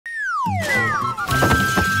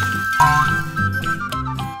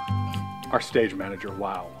Our stage manager,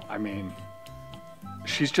 wow. I mean,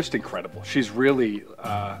 she's just incredible. She's really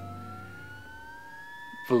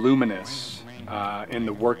voluminous in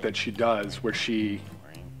the work that she does, where she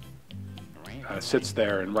sits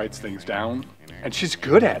there and writes things down. And she's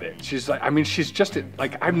good at it. She's like, I mean, she's just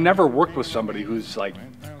like, I've never worked with somebody who's like,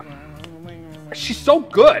 she's so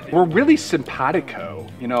good. We're really simpatico,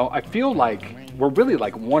 you know. I feel like we're really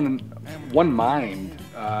like one mind,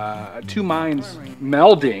 two minds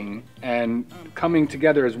melding and coming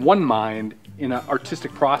together as one mind in an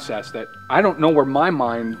artistic process that I don't know where my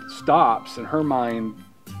mind stops and her mind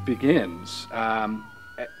begins.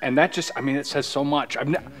 And that just, I mean, it says so much.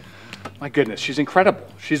 My goodness, she's incredible.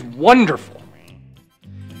 She's wonderful.